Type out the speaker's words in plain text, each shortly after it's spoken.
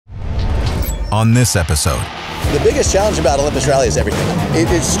on this episode. The biggest challenge about Olympus Rally is everything.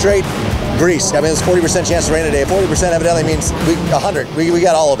 It's straight grease. I mean, there's 40% chance of rain today. 40% evidently means 100. We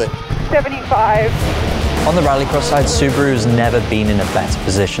got all of it. 75. On the rallycross side, Subaru's never been in a better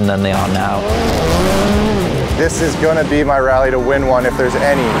position than they are now. This is going to be my rally to win one if there's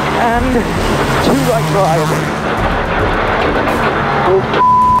any. And 2 right drive.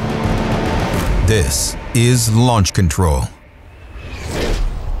 This is Launch Control.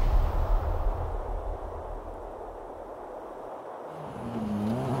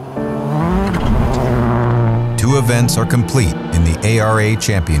 Two events are complete in the ARA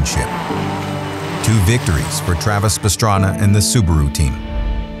Championship. 2 victories for Travis Pastrana and the Subaru team.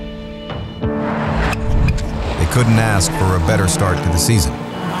 They couldn't ask for a better start to the season.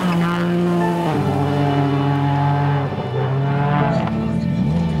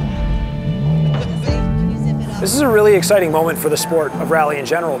 This is a really exciting moment for the sport of rally in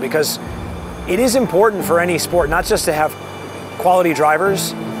general, because it is important for any sport not just to have quality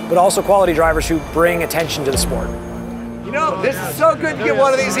drivers, but also quality drivers who bring attention to the sport. You know, this is so good to get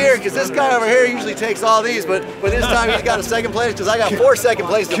one of these here, because this guy over here usually takes all these, but this time he's got a second place, because I got 4 second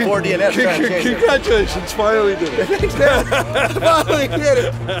places and 4 DNFs. Congratulations, finally did it. Thanks, man. Finally did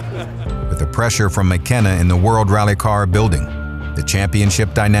it. With the pressure from McKenna in the World Rally Car building, the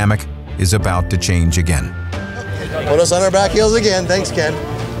championship dynamic is about to change again. Put us on our back heels again. Thanks, Ken.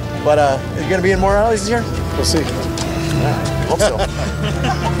 But is you going to be in more rallies this year? We'll see. Hope so.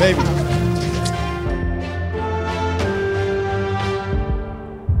 Maybe.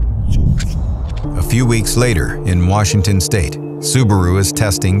 A few weeks later, in Washington State, Subaru is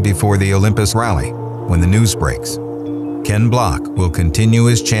testing before the Olympus Rally when the news breaks. Ken Block will continue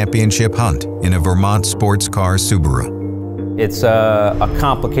his championship hunt in a Vermont sports car Subaru. It's a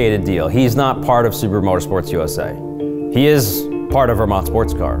complicated deal. He's not part of Subaru Motorsports USA. He is part of Vermont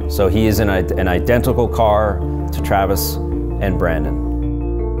Sports Car, so he is an identical car to Travis and Brandon.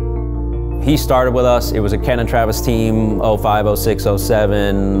 He started with us. It was a Ken and Travis team, 05, 06,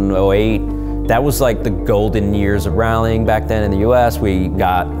 07, 08. That was like the golden years of rallying back then in the US. We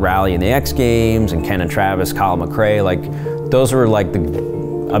got Rally in the X Games and Ken and Travis, Colin McRae. Like, those were like the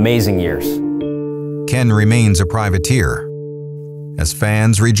amazing years. Ken remains a privateer. As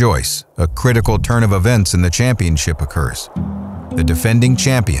fans rejoice, a critical turn of events in the championship occurs. The defending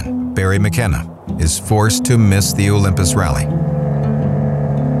champion, Barry McKenna, is forced to miss the Olympus Rally.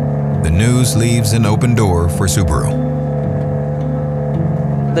 The news leaves an open door for Subaru.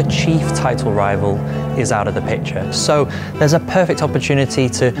 The chief title rival is out of the picture, so there's a perfect opportunity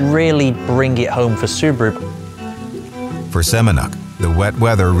to really bring it home for Subaru. For Semenuk, the wet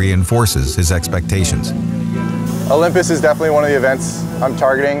weather reinforces his expectations. Olympus is definitely one of the events I'm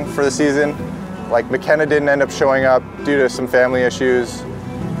targeting for the season. Like, McKenna didn't end up showing up due to some family issues.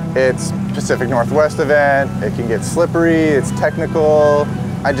 It's Pacific Northwest event, it can get slippery, it's technical.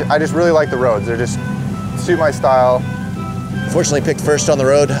 I just really like the roads, they just suit my style. Fortunately picked first on the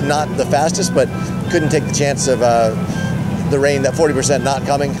road, not the fastest, but couldn't take the chance of the rain, that 40% not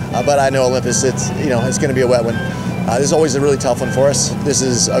coming. But I know Olympus, it's going to be a wet one. This is always a really tough one for us. This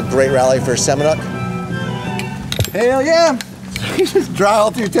is a great rally for Semenuk. Hell yeah! You just dry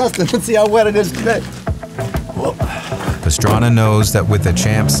all through testing. Let's see how wet it is today. Whoa. Pastrana knows that with the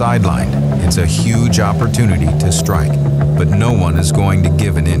champ sidelined, it's a huge opportunity to strike, but no one is going to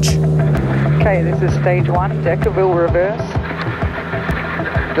give an inch. Okay, this is stage 1, Deckerville reverse.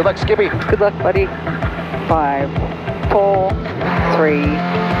 Good luck, Skippy. Good luck, buddy. 5, 4, 3,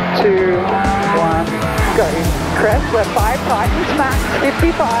 2, 1, go. Crest, left 5, tightens max,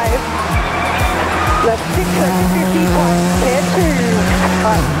 55. Left 6, left 50, care 2.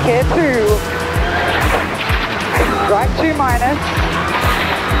 Care 2. Right 2 minus.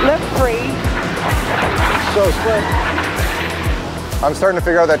 Left 3. So split. I'm starting to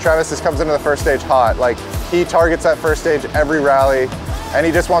figure out that Travis just comes into the first stage hot. Like, he targets that first stage every rally, and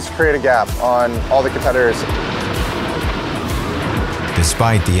he just wants to create a gap on all the competitors.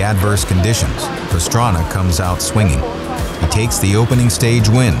 Despite the adverse conditions, Pastrana comes out swinging. He takes the opening stage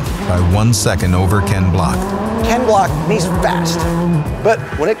win by 1 second over Ken Block. Ken Block, he's fast. But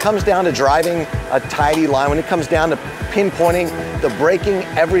when it comes down to driving a tidy line, when it comes down to pinpointing, the braking,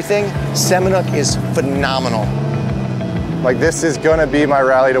 everything, Semenuk is phenomenal. Like, this is gonna be my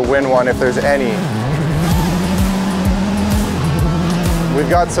rally to win one if there's any. We've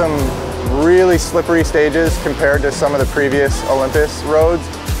got some really slippery stages compared to some of the previous Olympus roads.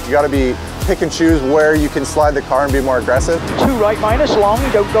 You gotta pick and choose where you can slide the car and be more aggressive. 2 right minus long,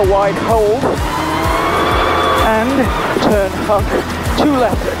 don't go wide, hold. And turn hug. 2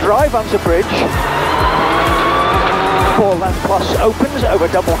 left, drive onto bridge. 4 left plus opens over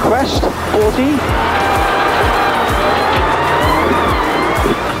double crest, 40.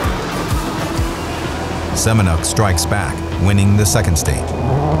 Semenuk strikes back, winning the second stage.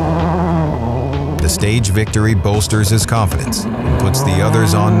 The stage victory bolsters his confidence and puts the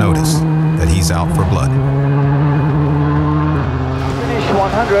others on notice that he's out for blood. Finish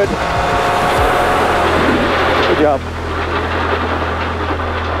 100. Good job.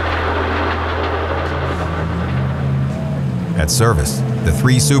 At service, the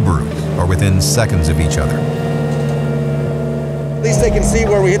three Subarus are within seconds of each other. At least they can see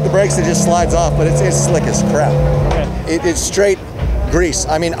where we hit the brakes, it just slides off, but it's slick as crap. It's straight grease.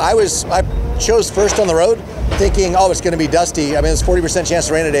 I mean, I chose first on the road thinking, oh, it's going to be dusty. I mean, there's 40% chance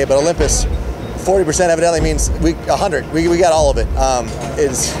of rain today, but Olympus, 40% evidently means 100. We got all of it.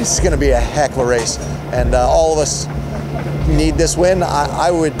 It's going to be a heck of a race, and all of us need this win.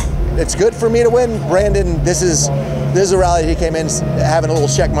 It's good for me to win. Brandon, this is a rally he came in having a little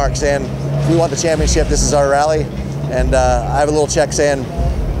check mark saying, we want the championship, this is our rally. And I have a little check saying,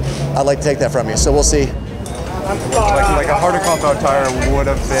 I'd like to take that from you, so we'll see. Like a harder compound tire would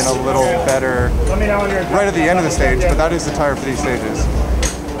have been a little better right at the end of the stage, but that is the tire for these stages.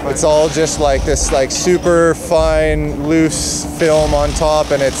 It's all just like this like super fine, loose film on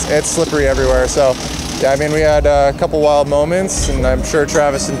top, and it's slippery everywhere. So yeah, I mean, we had a couple wild moments, and I'm sure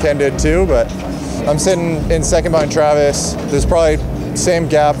Travis and Ken did too, but I'm sitting in second behind Travis. There's probably the same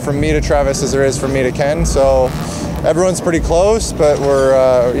gap from me to Travis as there is from me to Ken, so everyone's pretty close, but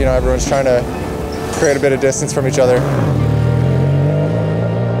we're, you know, everyone's trying to create a bit of distance from each other.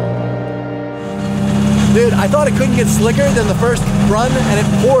 Dude, I thought it couldn't get slicker than the first run, and it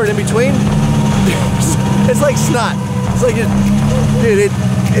poured in between. It's like snot. It's like, dude,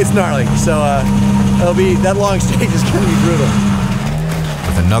 it's gnarly. So it'll be, that long stage is gonna be brutal.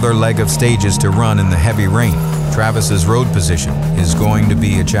 With another leg of stages to run in the heavy rain, Travis's road position is going to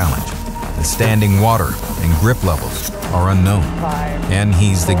be a challenge. The standing water and grip levels are unknown, and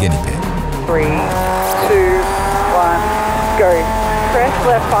he's the guinea pig. 3, 2, 1, go. Press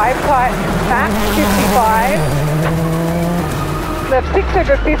left 5 tight, max 55. Left 6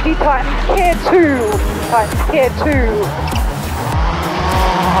 over 50, tighten, care 2. Tighten, care 2.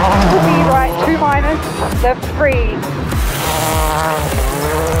 Will be right 2 minus, left 3.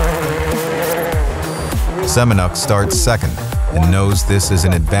 Semenuk starts second and knows this is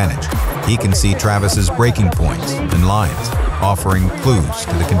an advantage. He can see Travis's braking points and lines, offering clues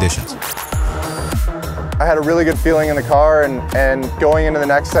to the conditions. I had a really good feeling in the car, and going into the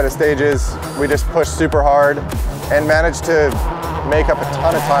next set of stages, we just pushed super hard and managed to make up a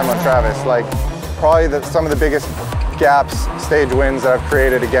ton of time on Travis. Like probably some of the biggest gaps, stage wins that I've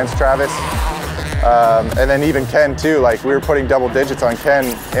created against Travis. And then even Ken too, like we were putting double digits on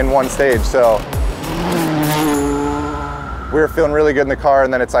Ken in one stage. So we were feeling really good in the car,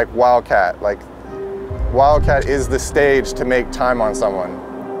 and then it's like Wildcat. Like Wildcat is the stage to make time on someone.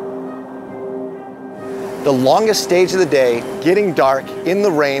 The longest stage of the day, getting dark, in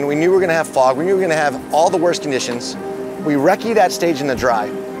the rain, we knew we were gonna have fog, we knew we were gonna have all the worst conditions. We recce that stage in the dry.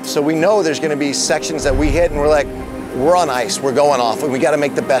 So we know there's gonna be sections that we hit and we're like, we're on ice, we're going off, and we gotta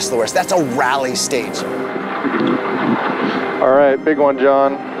make the best of the worst. That's a rally stage. All right, big one,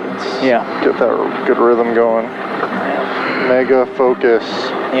 John. Yeah. Get that good rhythm going. Mega focus.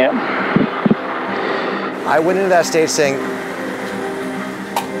 Yeah. I went into that stage saying,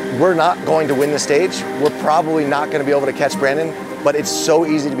 we're not going to win the stage. We're probably not going to be able to catch Brandon, but it's so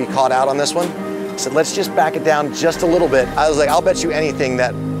easy to be caught out on this one. I said, let's just back it down just a little bit. I was like, I'll bet you anything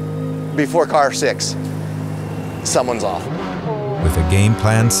that before car 6, someone's off. With a game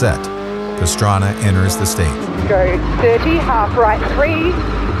plan set, Pastrana enters the stage. Go 30, half right 3,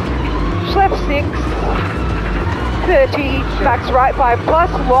 left 6, 30, max right 5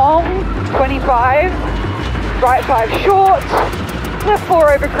 plus, long, 25, right 5 short, left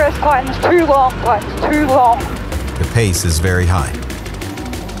 4 over crest, tightens 2 long, tightens 2 long. The pace is very high.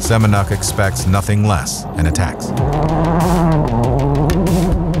 Semenuk expects nothing less and attacks.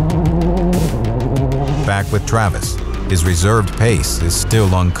 Back with Travis, his reserved pace is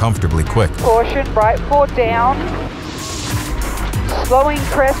still uncomfortably quick. Caution, right 4 down. Slowing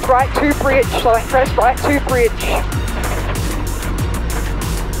crest, right 2 bridge. Slowing crest, right 2 bridge.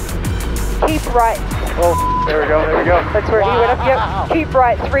 Keep right. Oh, there we go, there we go. That's where he went up, yep. Keep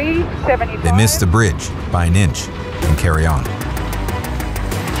right 3, 75. They miss the bridge by an inch and carry on.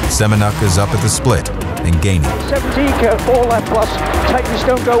 Semenuk is up at the split and gaining. 70, curve 4 left plus, tightens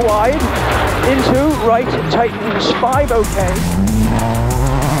don't go wide. Into, right, tightens 5, okay.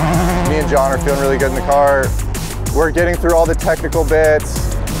 Me and John are feeling really good in the car. We're getting through all the technical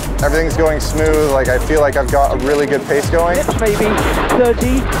bits. Everything's going smooth. Like I feel like I've got a really good pace going. Maybe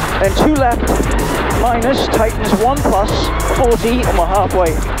 30, and 2 left, minus, tightens 1 plus, 40, and we're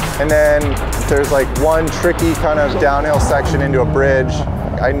halfway. And then there's like one tricky kind of downhill section into a bridge.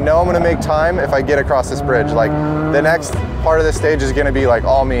 I know I'm gonna make time if I get across this bridge. Like the next part of the stage is gonna be like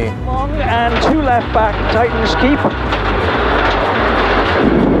all me. Long and 2 left back, tightens, keep.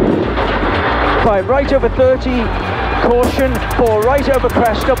 5 right over 30, caution, 4 right over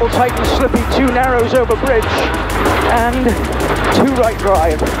crest, double tightens, slippy, 2 narrows over bridge, and 2 right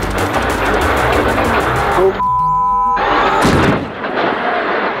drive. Oh.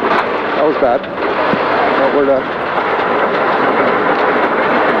 That was bad. But we're done.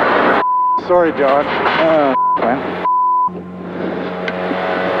 Sorry, John. Man.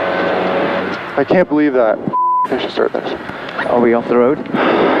 I can't believe that. I should start this. Are we off the road?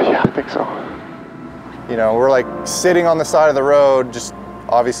 Yeah, I think so. You know, we're like sitting on the side of the road, just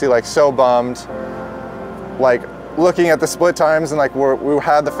obviously like so bummed. Like looking at the split times and like we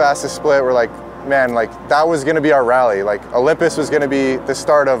had the fastest split, we're like, man, like that was gonna be our rally. Like Olympus was gonna be the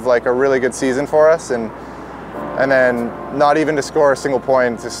start of like a really good season for us, and then not even to score a single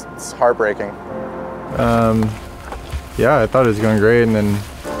point, it's heartbreaking. Yeah, I thought it was going great, and then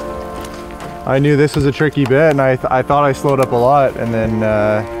I knew this was a tricky bit, and I thought I slowed up a lot, and then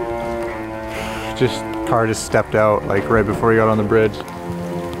car just stepped out like right before we got on the bridge.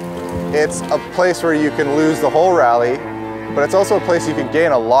 It's a place where you can lose the whole rally, but it's also a place you can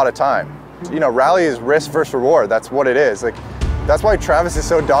gain a lot of time. You know, rally is risk versus reward. That's what it is. Like, that's why Travis is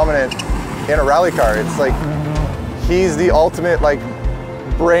so dominant in a rally car. It's like, he's the ultimate like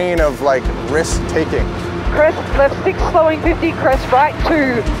brain of like risk taking. Crest left 6, slowing 50, crest right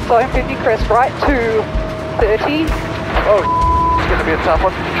 2, slowing 50, crest right 2, 30. Oh, it's going to be a tough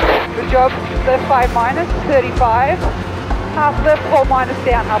one. Good job. Left 5 minus, 35. Half left 4 minus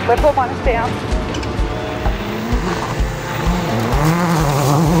down, half left 4 minus down.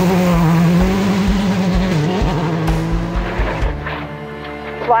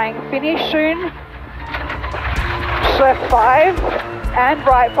 Flying finish soon. Left 5 and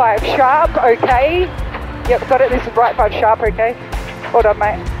right 5 sharp, okay. Yep, got it, this is right 5 sharp, okay. Well done,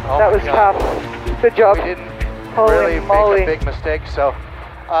 mate. Oh that was tough. Good job. We didn't Holy really moly. make a big mistake, so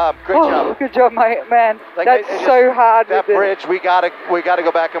great job. Good job, mate. Man, Like, that's it's so just, hard. That bridge, we gotta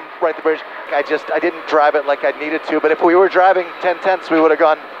go back and right the bridge. I didn't drive it like I needed to, but if we were driving 10/10ths, we would have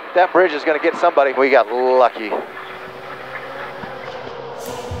gone, that bridge is gonna get somebody. We got lucky.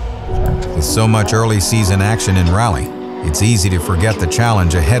 With so much early season action in rally, it's easy to forget the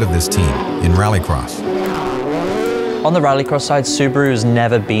challenge ahead of this team in rallycross. On the rallycross side, Subaru has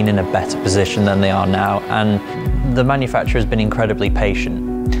never been in a better position than they are now, and the manufacturer has been incredibly patient.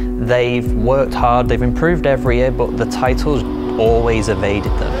 They've worked hard, they've improved every year, but the titles always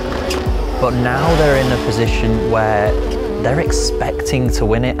evaded them. But now they're in a position where they're expecting to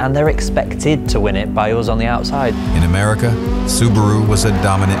win it, and they're expected to win it by us on the outside. In America, Subaru was a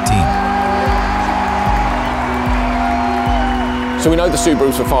dominant team. So we know the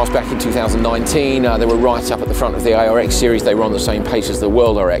Subarus were fast back in 2019. They were right up at the front of the ARX series. They were on the same pace as the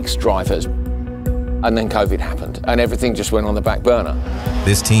World RX drivers. And then COVID happened, and everything just went on the back burner.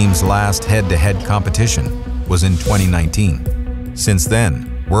 This team's last head-to-head competition was in 2019. Since then,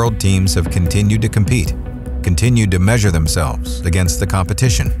 world teams have continued to compete, continued to measure themselves against the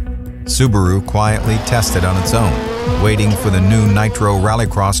competition. Subaru quietly tested on its own, waiting for the new Nitro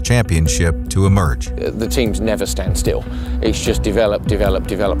Rallycross Championship to emerge. The teams never stand still. It's just develop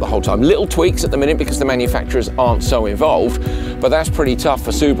the whole time. Little tweaks at the minute because the manufacturers aren't so involved, but that's pretty tough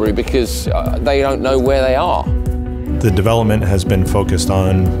for Subaru because they don't know where they are. The development has been focused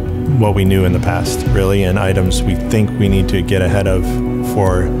on what we knew in the past, really, and items we think we need to get ahead of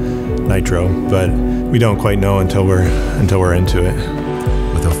for Nitro, but we don't quite know until we're into it.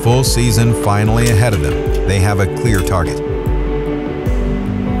 With a full season finally ahead of them, they have a clear target.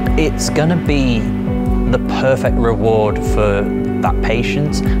 It's gonna be the perfect reward for that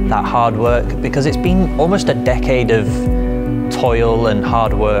patience, that hard work, because it's been almost a decade of toil and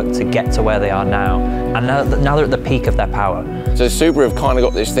hard work to get to where they are now. And now they're at the peak of their power. So Subaru have kind of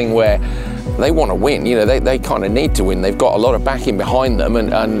got this thing where they want to win, you know, they kind of need to win. They've got a lot of backing behind them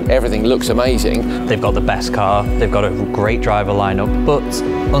and everything looks amazing. They've got the best car, they've got a great driver lineup, but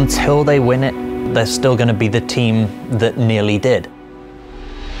until they win it, they're still going to be the team that nearly did.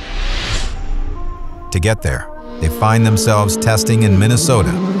 To get there, they find themselves testing in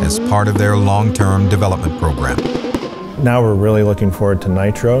Minnesota as part of their long-term development program. Now we're really looking forward to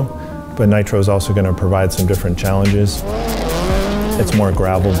Nitro, but Nitro is also going to provide some different challenges. It's more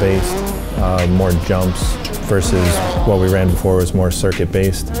gravel-based. more jumps versus what we ran before was more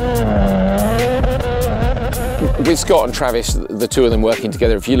circuit-based. With Scott and Travis, the two of them working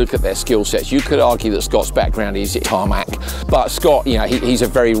together, if you look at their skill sets, you could argue that Scott's background is tarmac. But Scott, you know, he's a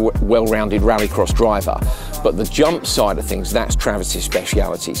very well-rounded rallycross driver. But the jump side of things, that's Travis's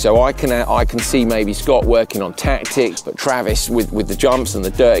speciality. So I can see maybe Scott working on tactics, but Travis with the jumps and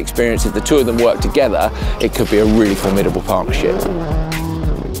the dirt experience, if the two of them work together, it could be a really formidable partnership.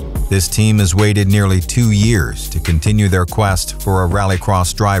 This team has waited nearly 2 years to continue their quest for a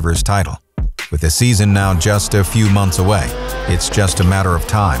rallycross driver's title. With the season now just a few months away, it's just a matter of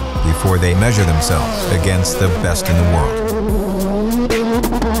time before they measure themselves against the best in the world.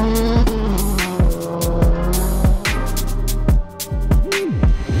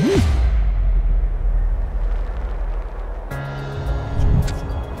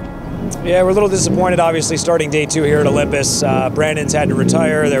 Yeah, we're a little disappointed, obviously, starting day 2 here at Olympus. Brandon's had to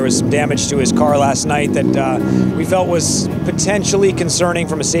retire. There was some damage to his car last night that we felt was potentially concerning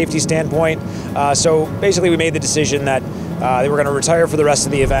from a safety standpoint. So basically, we made the decision that they were going to retire for the rest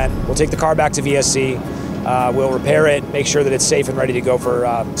of the event. We'll take the car back to VSC. We'll repair it, make sure that it's safe and ready to go for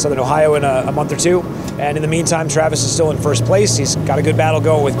Southern Ohio in a month or 2. And in the meantime, Travis is still in first place. He's got a good battle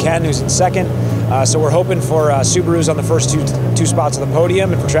going with Ken, who's in second. So we're hoping for Subarus on the first two spots on the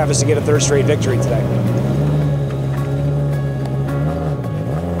podium and for Travis to get a 3rd straight victory today.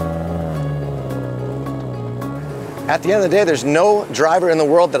 At the end of the day, there's no driver in the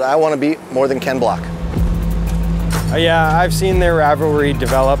world that I want to beat more than Ken Block. Yeah, I've seen their rivalry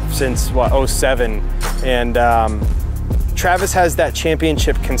develop since, what, 07. And Travis has that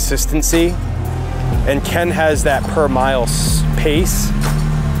championship consistency, and Ken has that per mile pace.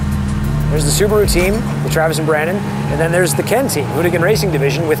 There's the Subaru team with Travis and Brandon, and then there's the Ken team, Hoonigan Racing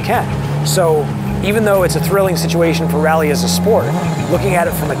Division with Ken. So even though it's a thrilling situation for rally as a sport, looking at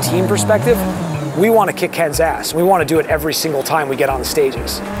it from a team perspective, we want to kick Ken's ass. We want to do it every single time we get on the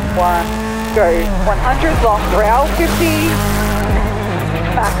stages. 1, go. 100, long rail, 50.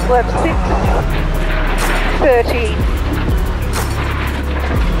 Max left 6. 30.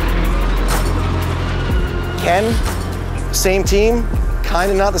 Ken, same team,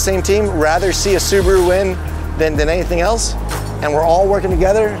 kind of not the same team. Rather see a Subaru win than anything else. And we're all working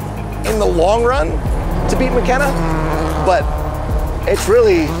together in the long run to beat McKenna. But it's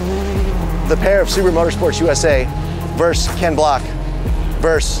really the pair of Subaru Motorsports USA versus Ken Block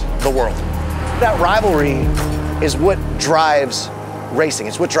versus the world. That rivalry is what drives racing.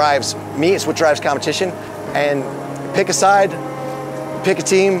 It's what drives me, it's what drives competition. And pick a side, pick a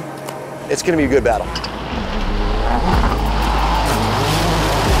team, it's gonna be a good battle.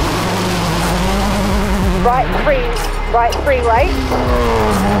 Right 3 late.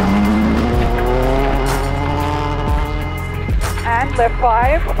 And left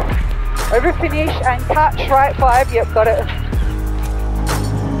 5. Over finish and catch right 5, yep, got it.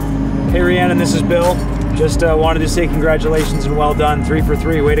 Hey Rhiannon, this is Bill. Just wanted to say congratulations and well done. 3 for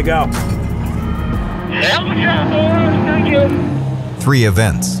 3, way to go. Thank you. 3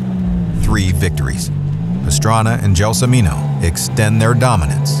 events, 3 victories. Pastrana and Semenuk extend their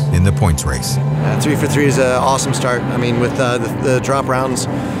dominance in the points race. 3 for 3 is an awesome start. I mean, with the drop rounds,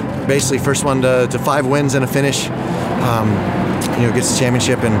 basically first one to 5 wins and a finish, you know, gets the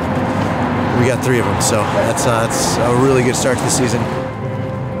championship, and we got 3 of them. So that's a really good start to the season.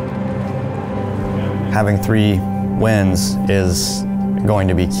 Having 3 wins is going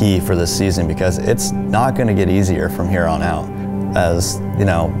to be key for this season because it's not going to get easier from here on out. As you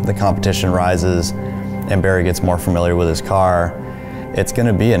know, the competition rises and Barry gets more familiar with his car, it's going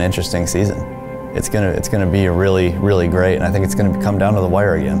to be an interesting season. It's going to be really, really great, and I think it's going to come down to the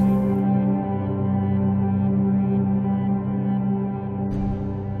wire again.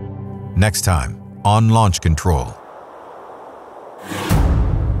 Next time on Launch Control.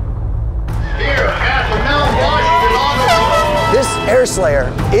 This Air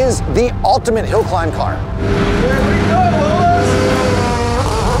Slayer is the ultimate hill climb car.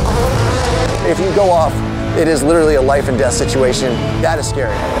 If you go off, it is literally a life and death situation. That is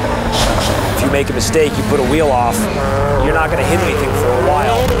scary. If you make a mistake, you put a wheel off, you're not going to hit anything for a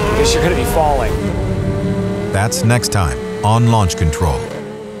while because you're going to be falling. That's next time on Launch Control.